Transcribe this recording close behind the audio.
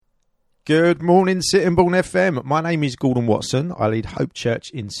Good morning, Sittingbourne FM. My name is Gordon Watson. I lead Hope Church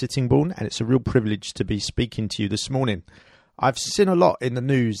in Sittingbourne, and it's a real privilege to be speaking to you this morning. I've seen a lot in the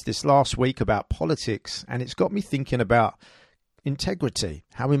news this last week about politics, and it's got me thinking about integrity,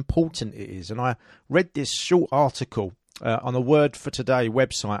 how important it is. And I read this short article on the Word for Today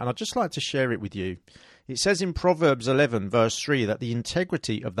website, and I'd just like to share it with you. It says in Proverbs 11, verse 3, that the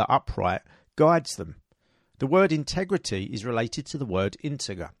integrity of the upright guides them. The word integrity is related to the word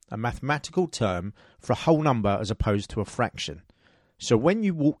integer, a mathematical term for a whole number as opposed to a fraction. So when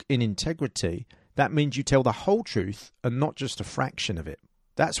you walk in integrity, that means you tell the whole truth and not just a fraction of it.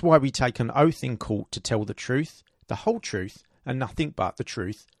 That's why we take an oath in court to tell the truth, the whole truth, and nothing but the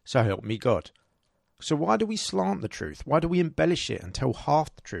truth, so help me God. So why do we slant the truth? Why do we embellish it and tell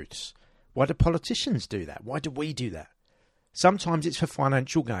half the truths? Why do politicians do that? Why do we do that? Sometimes it's for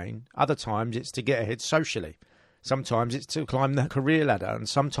financial gain, other times it's to get ahead socially. Sometimes it's to climb the career ladder, and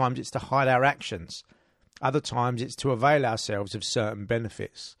sometimes it's to hide our actions. Other times it's to avail ourselves of certain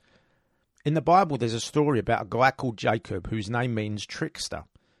benefits. In the Bible there's a story about a guy called Jacob whose name means trickster.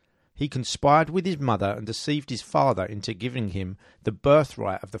 He conspired with his mother and deceived his father into giving him the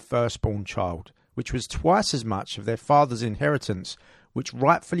birthright of the firstborn child, which was twice as much of their father's inheritance, which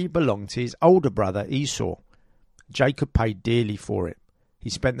rightfully belonged to his older brother Esau. Jacob paid dearly for it. He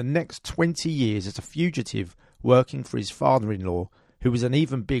spent the next 20 years as a fugitive working for his father-in-law, who was an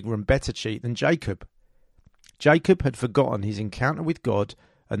even bigger and better cheat than Jacob. Jacob had forgotten his encounter with God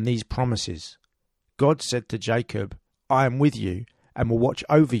and these promises. God said to Jacob, "I am with you and will watch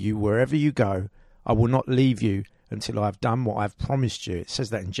over you wherever you go. I will not leave you until I have done what I have promised you." It says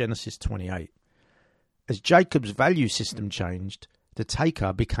that in Genesis 28. As Jacob's value system changed, the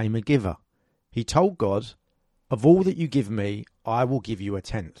taker became a giver. He told God, "Of all that you give me, I will give you a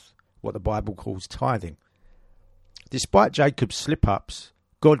tenth," what the Bible calls tithing. Despite Jacob's slip-ups,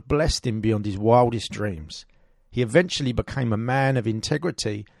 God blessed him beyond his wildest dreams. He eventually became a man of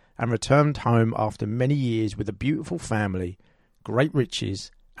integrity and returned home after many years with a beautiful family, great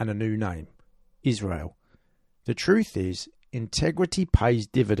riches, and a new name, Israel. The truth is, integrity pays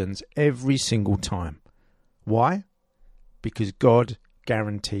dividends every single time. Why? Because God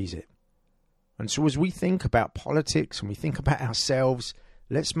guarantees it. And so as we think about politics and we think about ourselves,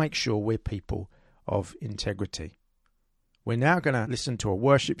 let's make sure we're people of integrity. We're now going to listen to a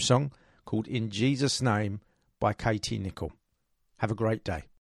worship song called In Jesus' Name by Katie Nichol. Have a great day.